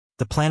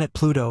The planet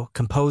Pluto,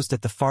 composed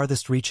at the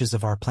farthest reaches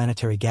of our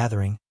planetary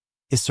gathering,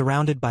 is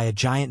surrounded by a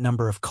giant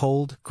number of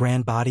cold,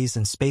 grand bodies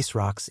and space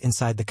rocks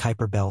inside the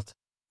Kuiper Belt,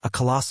 a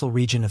colossal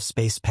region of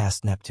space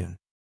past Neptune.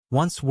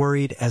 Once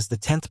worried as the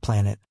 10th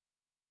planet,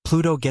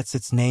 Pluto gets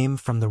its name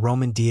from the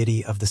Roman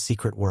deity of the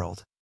secret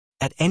world.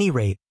 At any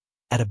rate,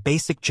 at a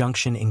basic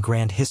junction in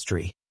grand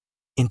history,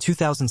 in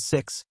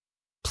 2006,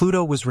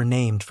 Pluto was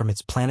renamed from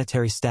its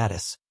planetary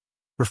status,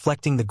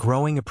 reflecting the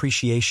growing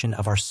appreciation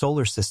of our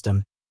solar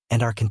system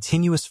and our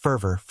continuous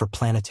fervor for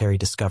planetary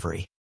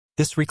discovery.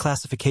 This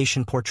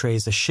reclassification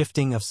portrays a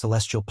shifting of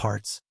celestial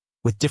parts,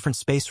 with different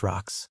space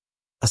rocks,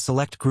 a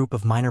select group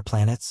of minor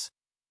planets,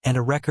 and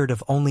a record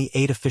of only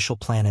 8 official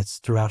planets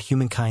throughout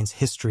humankind's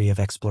history of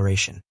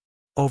exploration.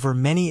 Over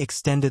many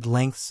extended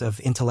lengths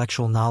of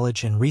intellectual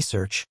knowledge and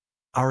research,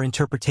 our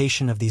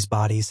interpretation of these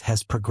bodies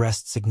has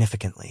progressed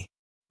significantly.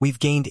 We've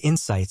gained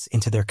insights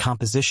into their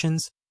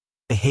compositions,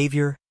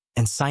 behavior,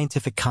 and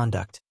scientific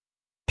conduct,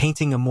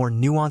 painting a more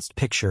nuanced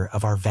picture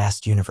of our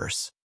vast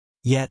universe.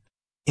 Yet,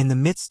 in the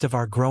midst of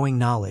our growing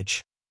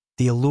knowledge,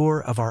 the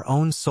allure of our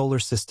own solar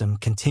system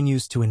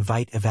continues to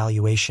invite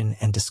evaluation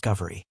and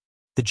discovery.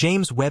 The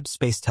James Webb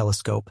Space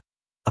Telescope,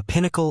 a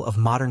pinnacle of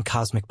modern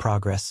cosmic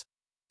progress,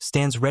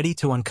 stands ready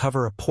to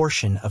uncover a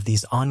portion of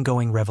these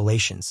ongoing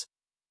revelations,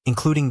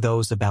 including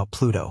those about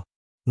Pluto.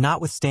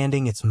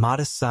 Notwithstanding its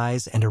modest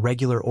size and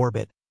irregular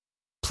orbit,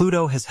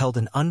 Pluto has held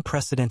an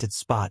unprecedented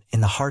spot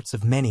in the hearts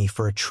of many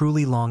for a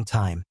truly long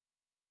time,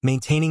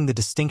 maintaining the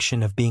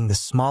distinction of being the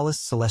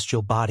smallest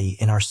celestial body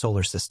in our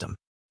solar system.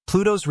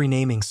 Pluto's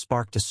renaming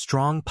sparked a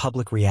strong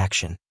public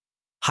reaction,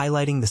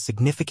 highlighting the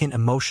significant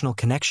emotional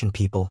connection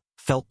people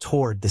felt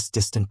toward this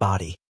distant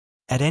body.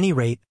 At any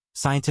rate,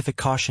 scientific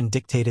caution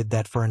dictated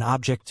that for an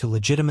object to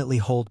legitimately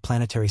hold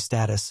planetary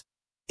status,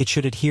 it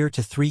should adhere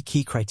to 3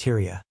 key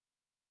criteria: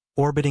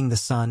 orbiting the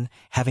Sun,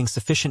 having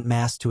sufficient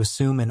mass to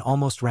assume an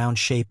almost round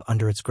shape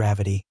under its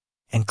gravity,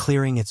 and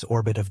clearing its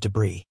orbit of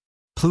debris.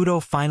 Pluto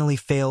finally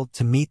failed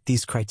to meet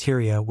these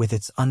criteria with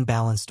its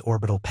unbalanced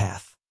orbital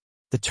path.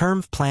 The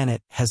term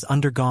planet has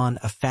undergone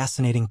a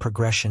fascinating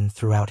progression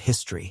throughout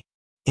history.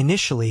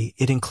 Initially,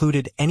 it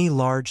included any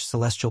large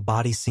celestial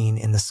body seen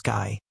in the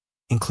sky,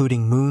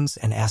 including moons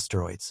and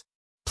asteroids.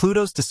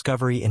 Pluto's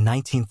discovery in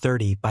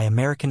 1930 by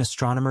American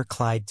astronomer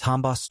Clyde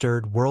Tombaugh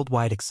stirred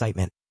worldwide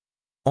excitement,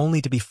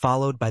 only to be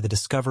followed by the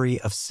discovery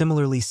of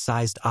similarly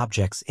sized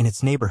objects in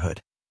its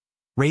neighborhood,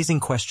 raising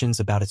questions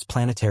about its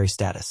planetary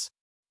status.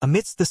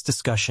 Amidst this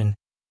discussion,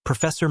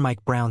 Professor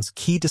Mike Brown's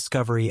key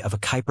discovery of a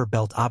Kuiper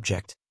Belt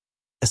object,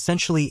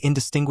 essentially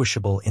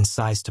indistinguishable in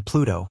size to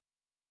Pluto,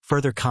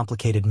 further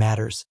complicated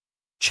matters,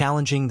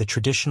 challenging the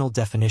traditional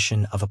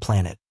definition of a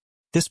planet.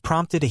 This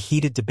prompted a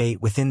heated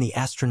debate within the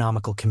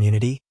astronomical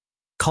community,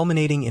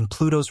 culminating in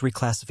Pluto's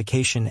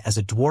reclassification as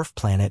a dwarf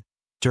planet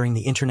during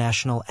the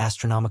International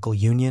Astronomical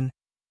Union,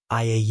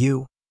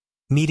 IAU,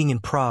 meeting in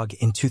Prague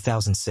in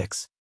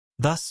 2006.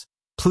 Thus,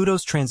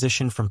 Pluto's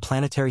transition from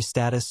planetary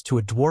status to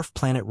a dwarf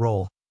planet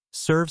role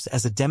serves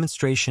as a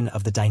demonstration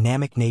of the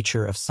dynamic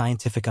nature of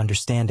scientific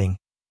understanding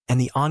and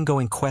the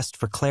ongoing quest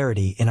for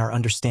clarity in our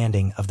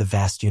understanding of the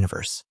vast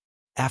universe.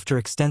 After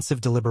extensive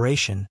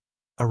deliberation,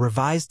 a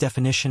revised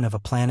definition of a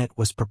planet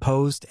was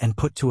proposed and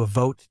put to a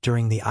vote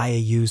during the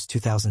IAU's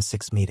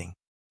 2006 meeting.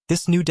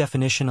 This new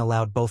definition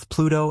allowed both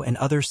Pluto and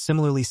other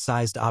similarly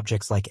sized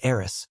objects like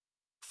Eris,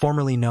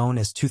 formerly known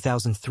as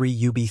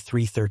 2003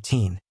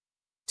 UB313,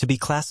 to be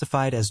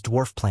classified as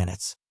dwarf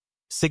planets,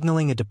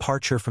 signaling a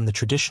departure from the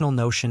traditional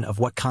notion of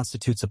what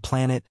constitutes a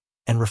planet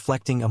and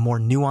reflecting a more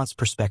nuanced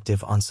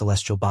perspective on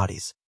celestial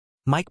bodies.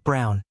 Mike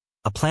Brown,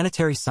 a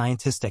planetary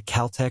scientist at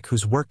Caltech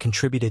whose work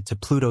contributed to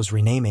Pluto's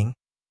renaming,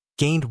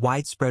 gained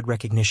widespread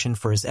recognition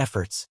for his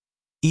efforts,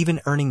 even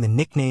earning the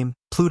nickname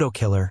Pluto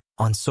Killer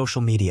on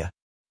social media.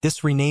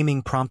 This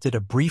renaming prompted a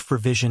brief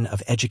revision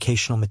of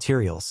educational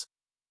materials,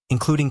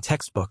 including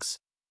textbooks,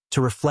 to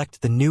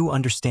reflect the new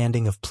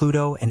understanding of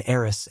Pluto and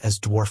Eris as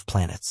dwarf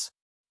planets.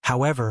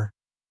 However,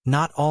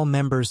 not all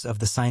members of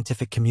the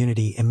scientific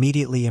community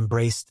immediately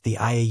embraced the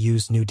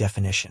IAU's new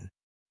definition.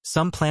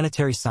 Some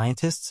planetary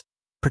scientists,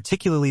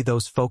 particularly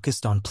those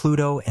focused on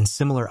Pluto and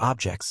similar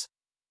objects,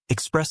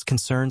 expressed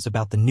concerns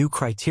about the new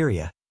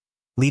criteria,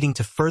 leading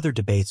to further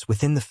debates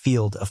within the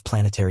field of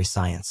planetary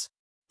science.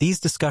 These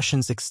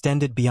discussions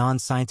extended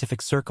beyond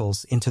scientific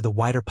circles into the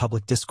wider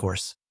public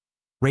discourse,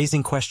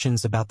 raising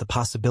questions about the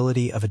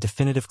possibility of a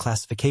definitive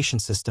classification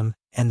system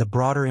and the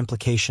broader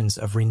implications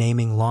of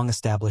renaming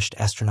long-established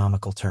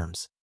astronomical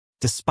terms.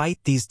 Despite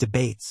these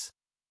debates,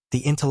 the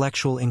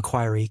intellectual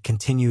inquiry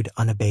continued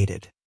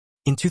unabated.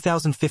 In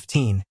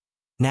 2015,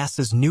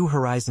 NASA's New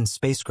Horizons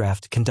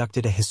spacecraft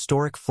conducted a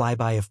historic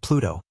flyby of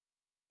Pluto,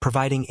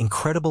 providing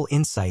incredible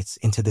insights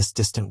into this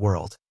distant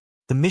world.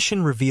 The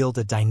mission revealed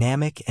a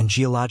dynamic and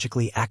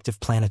geologically active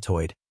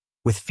planetoid,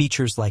 with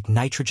features like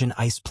nitrogen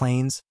ice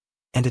plains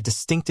and a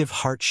distinctive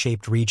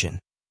heart-shaped region,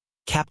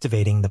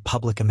 captivating the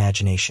public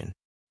imagination.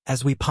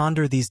 As we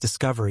ponder these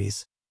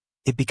discoveries,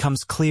 it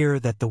becomes clear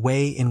that the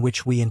way in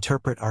which we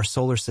interpret our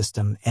solar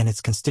system and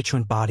its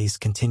constituent bodies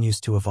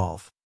continues to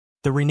evolve.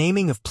 The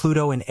renaming of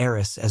Pluto and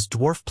Eris as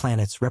dwarf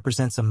planets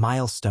represents a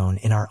milestone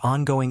in our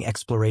ongoing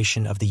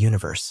exploration of the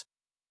universe,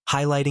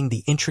 highlighting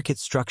the intricate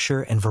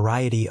structure and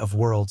variety of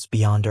worlds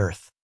beyond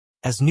Earth.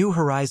 As New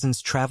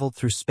Horizons traveled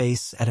through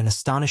space at an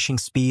astonishing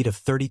speed of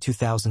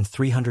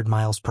 32,300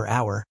 miles per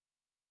hour,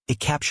 it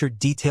captured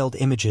detailed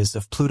images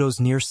of Pluto's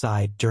near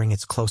side during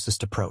its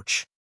closest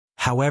approach.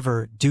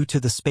 However, due to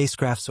the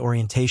spacecraft's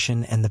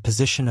orientation and the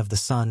position of the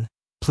Sun,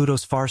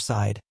 Pluto's far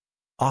side,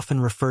 often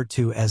referred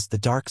to as the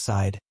dark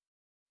side,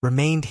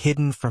 remained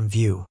hidden from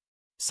view.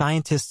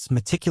 Scientists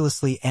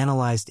meticulously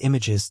analyzed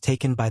images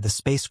taken by the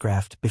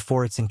spacecraft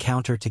before its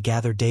encounter to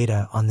gather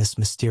data on this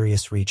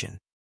mysterious region.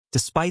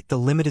 Despite the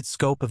limited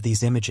scope of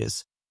these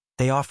images,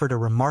 they offered a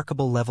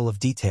remarkable level of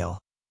detail,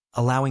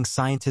 allowing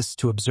scientists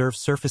to observe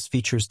surface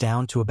features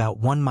down to about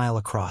 1 mile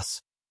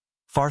across,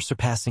 far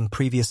surpassing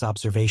previous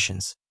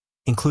observations,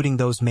 including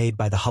those made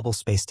by the Hubble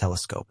Space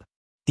Telescope.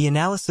 The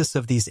analysis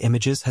of these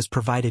images has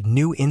provided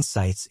new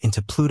insights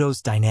into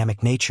Pluto's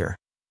dynamic nature,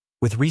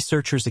 with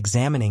researchers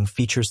examining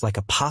features like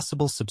a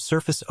possible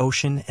subsurface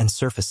ocean and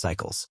surface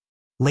cycles.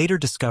 Later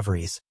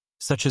discoveries,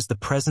 such as the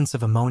presence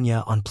of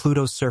ammonia on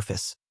Pluto's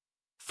surface,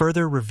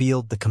 further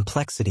revealed the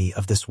complexity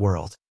of this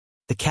world.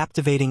 The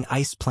captivating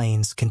ice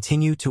plains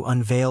continue to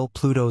unveil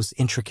Pluto's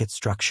intricate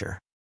structure.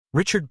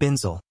 Richard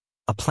Binzel,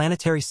 a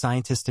planetary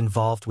scientist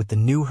involved with the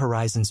New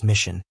Horizons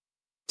mission,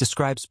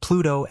 describes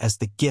Pluto as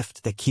the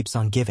gift that keeps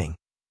on giving,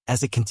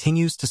 as it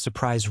continues to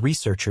surprise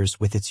researchers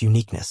with its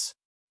uniqueness.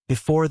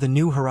 Before the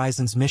New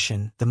Horizons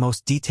mission, the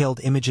most detailed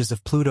images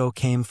of Pluto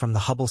came from the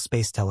Hubble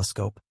Space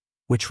Telescope,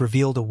 which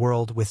revealed a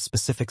world with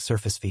specific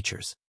surface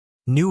features.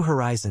 New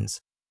Horizons,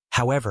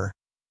 however,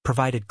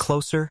 provided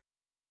closer,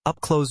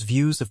 up-close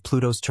views of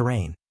Pluto's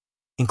terrain,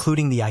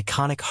 including the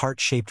iconic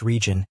heart-shaped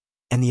region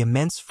and the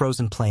immense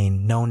frozen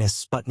plain known as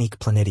Sputnik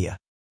Planitia.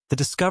 The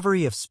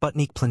discovery of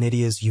Sputnik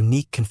Planitia's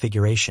unique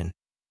configuration,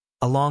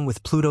 along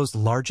with Pluto's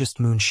largest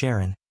moon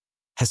Charon,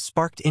 has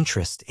sparked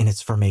interest in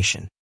its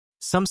formation.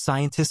 Some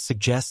scientists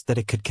suggest that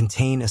it could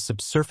contain a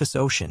subsurface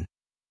ocean,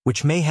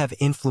 which may have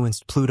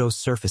influenced Pluto's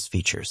surface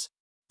features.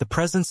 The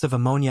presence of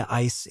ammonia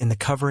ice in the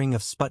covering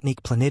of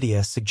Sputnik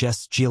Planitia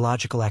suggests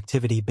geological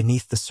activity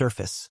beneath the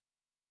surface,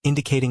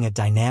 indicating a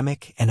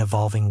dynamic and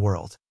evolving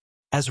world.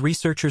 As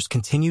researchers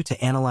continue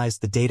to analyze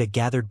the data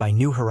gathered by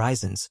New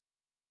Horizons,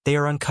 they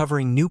are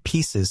uncovering new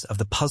pieces of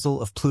the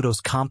puzzle of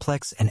Pluto's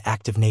complex and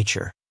active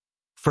nature,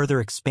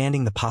 further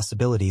expanding the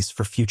possibilities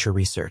for future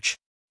research.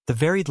 The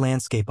varied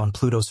landscape on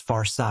Pluto's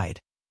far side,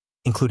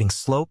 including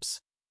slopes,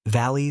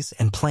 valleys,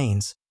 and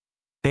plains,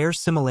 bears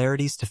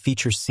similarities to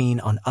features seen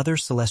on other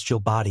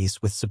celestial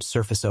bodies with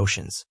subsurface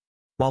oceans.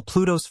 While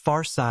Pluto's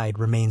far side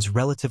remains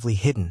relatively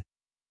hidden,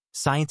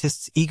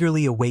 scientists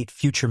eagerly await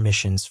future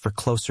missions for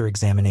closer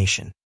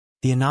examination.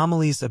 The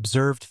anomalies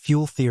observed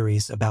fuel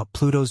theories about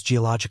Pluto's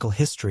geological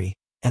history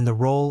and the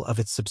role of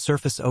its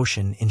subsurface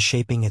ocean in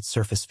shaping its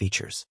surface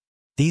features.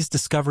 These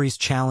discoveries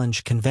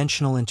challenge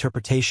conventional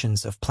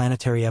interpretations of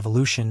planetary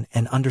evolution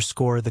and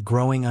underscore the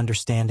growing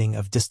understanding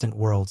of distant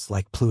worlds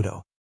like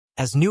Pluto.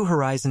 As New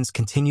Horizons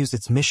continues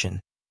its mission,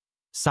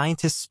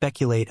 scientists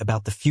speculate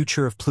about the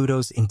future of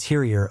Pluto's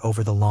interior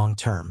over the long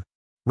term.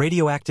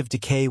 Radioactive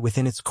decay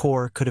within its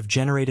core could have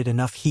generated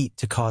enough heat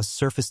to cause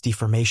surface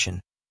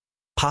deformation,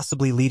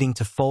 possibly leading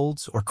to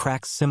folds or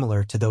cracks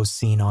similar to those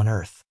seen on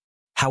Earth.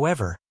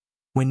 However,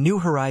 when New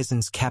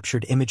Horizons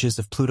captured images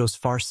of Pluto's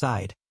far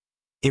side,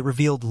 it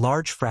revealed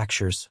large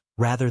fractures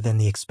rather than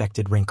the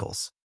expected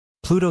wrinkles.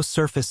 Pluto's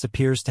surface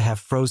appears to have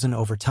frozen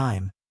over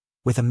time,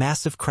 with a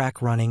massive crack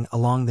running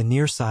along the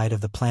near side of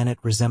the planet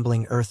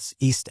resembling Earth's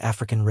East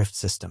African Rift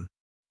system.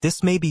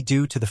 This may be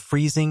due to the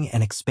freezing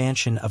and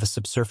expansion of a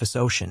subsurface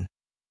ocean,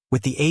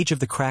 with the age of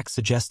the crack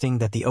suggesting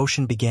that the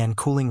ocean began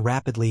cooling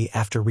rapidly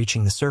after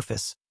reaching the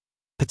surface,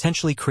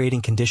 potentially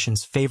creating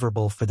conditions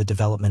favorable for the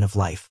development of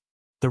life.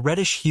 The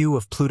reddish hue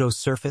of Pluto's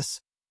surface,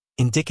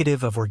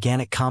 indicative of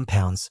organic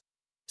compounds,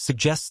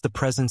 suggests the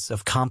presence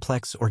of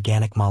complex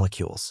organic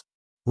molecules.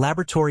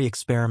 Laboratory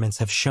experiments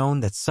have shown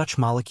that such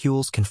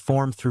molecules can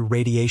form through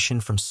radiation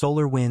from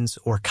solar winds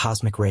or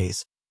cosmic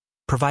rays,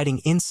 providing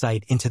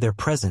insight into their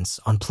presence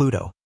on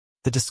Pluto.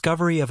 The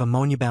discovery of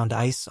ammonia-bound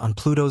ice on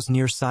Pluto's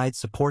near side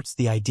supports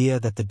the idea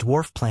that the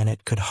dwarf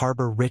planet could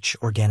harbor rich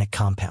organic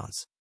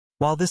compounds.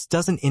 While this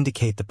doesn't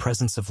indicate the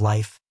presence of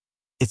life,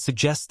 it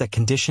suggests that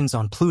conditions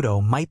on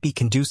Pluto might be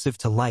conducive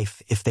to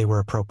life if they were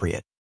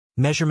appropriate.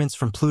 Measurements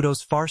from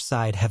Pluto's far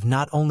side have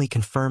not only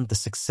confirmed the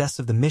success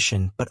of the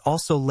mission but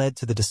also led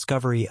to the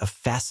discovery of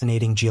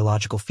fascinating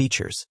geological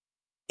features,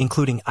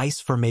 including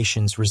ice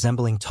formations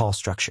resembling tall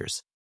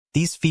structures.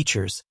 These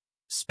features,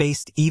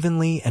 spaced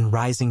evenly and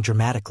rising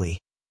dramatically,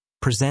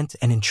 present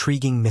an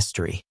intriguing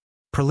mystery.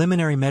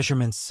 Preliminary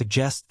measurements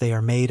suggest they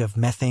are made of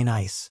methane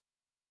ice,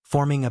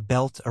 forming a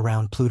belt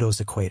around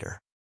Pluto's equator.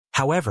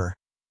 However,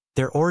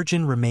 their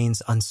origin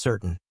remains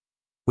uncertain,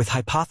 with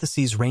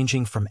hypotheses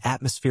ranging from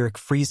atmospheric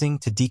freezing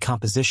to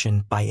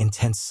decomposition by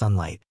intense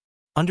sunlight.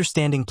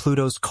 Understanding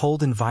Pluto's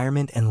cold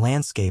environment and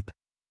landscape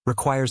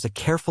requires a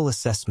careful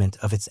assessment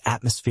of its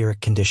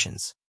atmospheric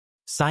conditions.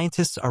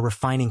 Scientists are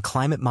refining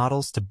climate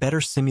models to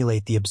better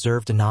simulate the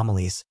observed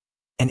anomalies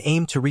and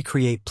aim to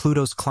recreate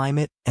Pluto's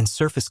climate and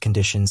surface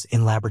conditions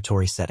in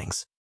laboratory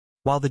settings.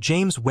 While the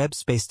James Webb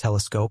Space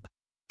Telescope,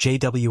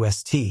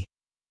 JWST,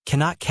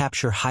 cannot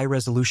capture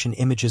high-resolution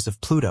images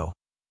of Pluto,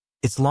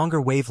 its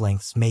longer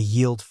wavelengths may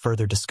yield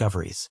further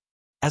discoveries.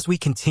 As we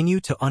continue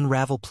to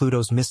unravel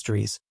Pluto's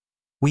mysteries,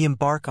 we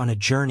embark on a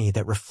journey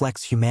that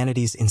reflects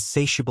humanity's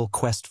insatiable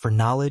quest for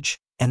knowledge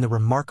and the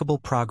remarkable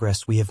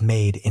progress we have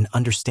made in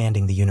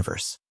understanding the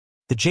universe.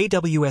 The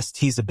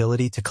JWST's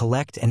ability to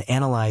collect and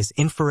analyze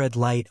infrared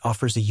light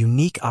offers a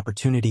unique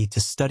opportunity to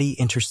study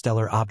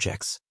interstellar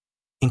objects,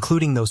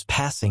 including those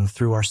passing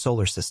through our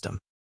solar system.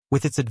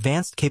 With its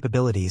advanced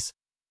capabilities,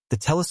 the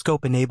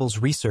telescope enables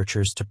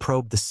researchers to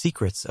probe the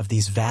secrets of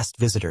these vast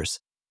visitors,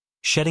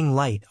 shedding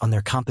light on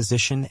their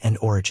composition and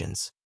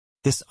origins.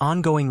 This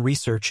ongoing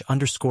research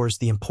underscores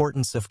the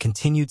importance of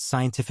continued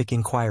scientific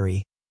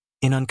inquiry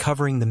in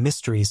uncovering the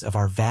mysteries of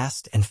our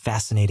vast and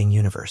fascinating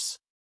universe.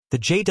 The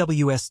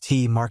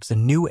JWST marks a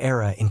new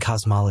era in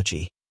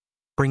cosmology,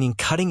 bringing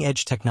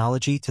cutting-edge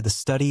technology to the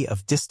study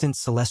of distant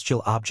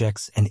celestial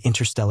objects and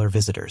interstellar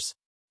visitors.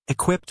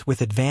 Equipped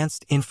with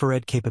advanced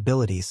infrared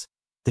capabilities,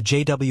 the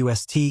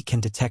JWST can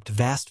detect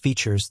vast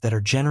features that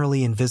are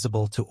generally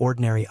invisible to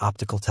ordinary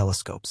optical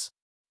telescopes.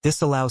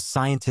 This allows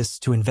scientists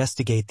to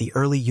investigate the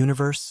early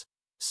universe,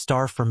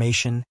 star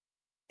formation,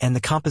 and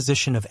the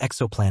composition of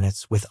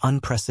exoplanets with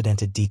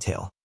unprecedented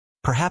detail.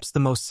 Perhaps the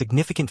most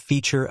significant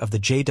feature of the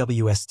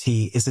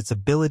JWST is its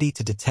ability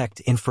to detect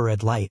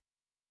infrared light,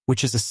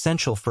 which is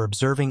essential for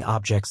observing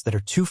objects that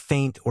are too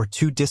faint or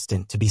too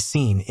distant to be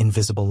seen in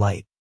visible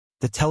light.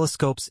 The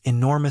telescope's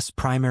enormous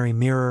primary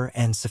mirror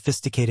and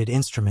sophisticated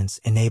instruments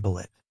enable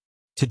it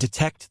to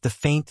detect the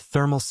faint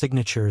thermal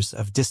signatures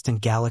of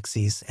distant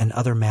galaxies and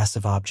other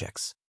massive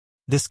objects.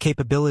 This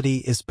capability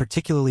is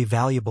particularly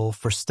valuable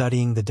for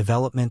studying the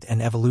development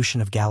and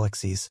evolution of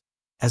galaxies,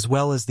 as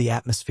well as the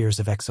atmospheres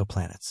of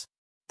exoplanets.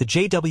 The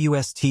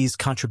JWST's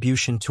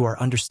contribution to our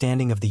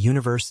understanding of the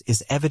universe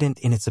is evident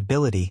in its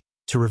ability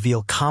to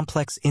reveal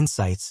complex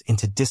insights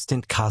into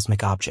distant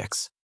cosmic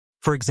objects.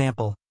 For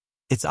example,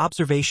 its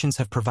observations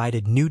have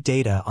provided new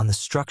data on the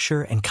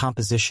structure and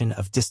composition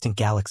of distant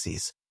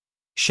galaxies,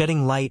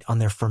 shedding light on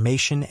their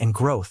formation and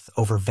growth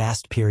over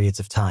vast periods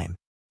of time.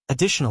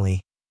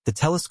 Additionally, the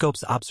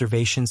telescope's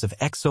observations of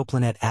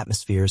exoplanet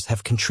atmospheres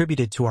have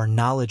contributed to our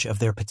knowledge of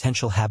their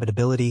potential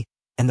habitability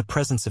and the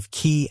presence of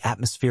key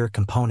atmospheric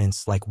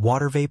components like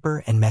water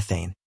vapor and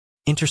methane.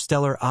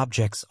 Interstellar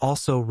objects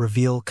also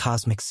reveal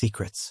cosmic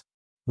secrets.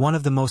 One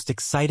of the most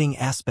exciting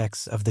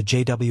aspects of the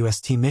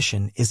JWST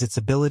mission is its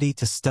ability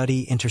to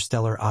study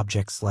interstellar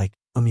objects like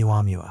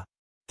Oumuamua.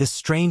 This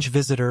strange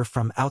visitor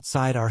from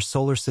outside our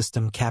solar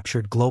system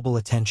captured global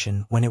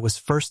attention when it was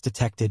first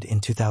detected in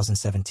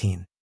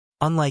 2017.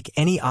 Unlike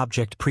any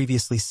object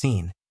previously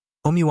seen,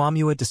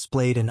 Oumuamua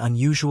displayed an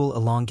unusual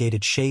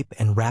elongated shape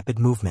and rapid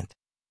movement,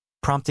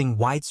 prompting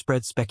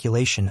widespread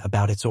speculation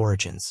about its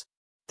origins.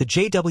 The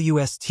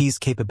JWST's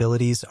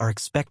capabilities are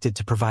expected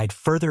to provide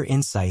further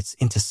insights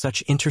into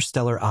such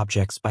interstellar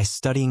objects by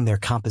studying their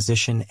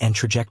composition and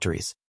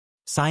trajectories.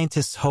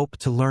 Scientists hope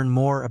to learn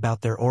more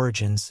about their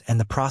origins and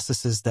the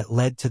processes that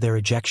led to their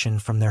ejection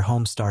from their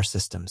home star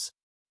systems.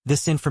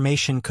 This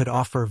information could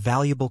offer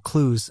valuable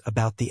clues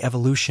about the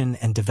evolution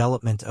and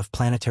development of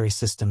planetary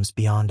systems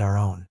beyond our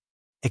own.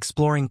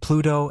 Exploring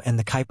Pluto and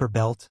the Kuiper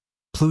Belt,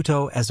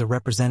 Pluto as a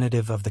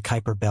representative of the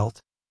Kuiper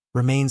Belt,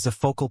 remains a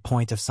focal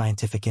point of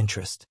scientific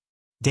interest.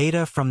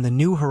 Data from the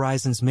New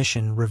Horizons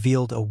mission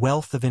revealed a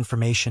wealth of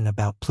information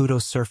about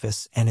Pluto's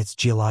surface and its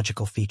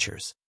geological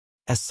features.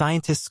 As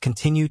scientists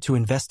continue to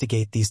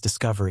investigate these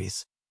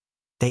discoveries,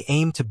 they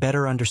aim to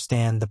better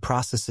understand the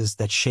processes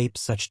that shape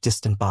such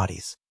distant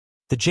bodies.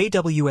 The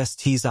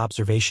JWST's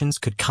observations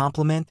could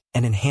complement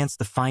and enhance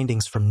the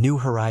findings from New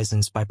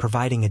Horizons by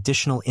providing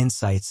additional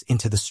insights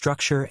into the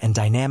structure and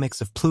dynamics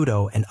of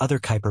Pluto and other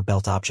Kuiper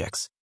Belt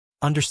objects.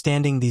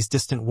 Understanding these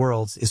distant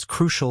worlds is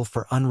crucial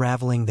for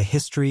unraveling the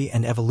history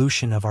and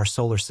evolution of our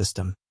solar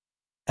system,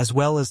 as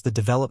well as the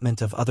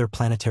development of other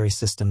planetary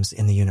systems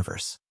in the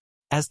universe.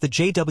 As the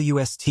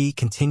JWST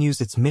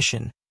continues its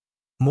mission,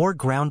 more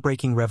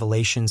groundbreaking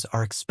revelations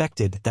are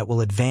expected that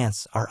will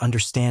advance our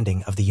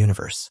understanding of the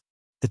universe.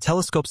 The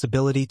telescope's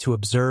ability to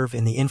observe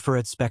in the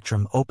infrared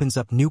spectrum opens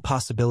up new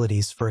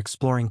possibilities for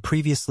exploring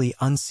previously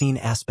unseen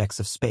aspects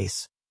of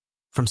space,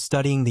 from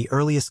studying the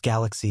earliest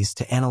galaxies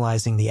to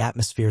analyzing the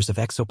atmospheres of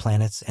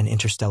exoplanets and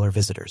interstellar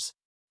visitors.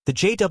 The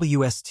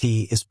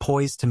JWST is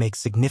poised to make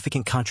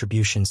significant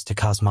contributions to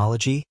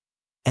cosmology,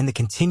 and the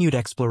continued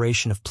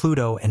exploration of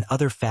Pluto and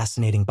other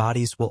fascinating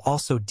bodies will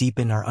also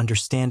deepen our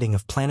understanding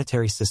of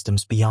planetary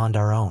systems beyond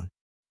our own.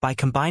 By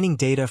combining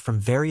data from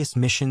various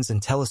missions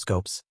and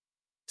telescopes,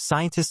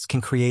 scientists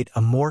can create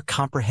a more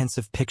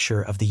comprehensive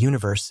picture of the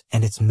universe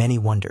and its many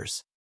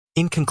wonders.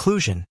 In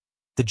conclusion,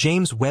 the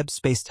James Webb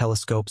Space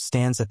Telescope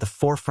stands at the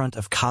forefront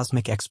of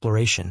cosmic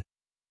exploration,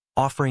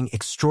 offering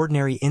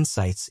extraordinary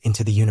insights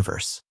into the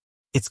universe.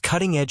 Its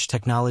cutting-edge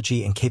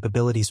technology and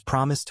capabilities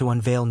promise to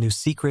unveil new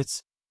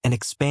secrets and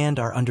expand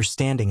our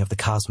understanding of the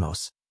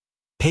cosmos,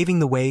 paving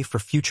the way for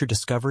future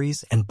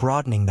discoveries and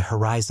broadening the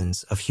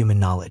horizons of human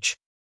knowledge.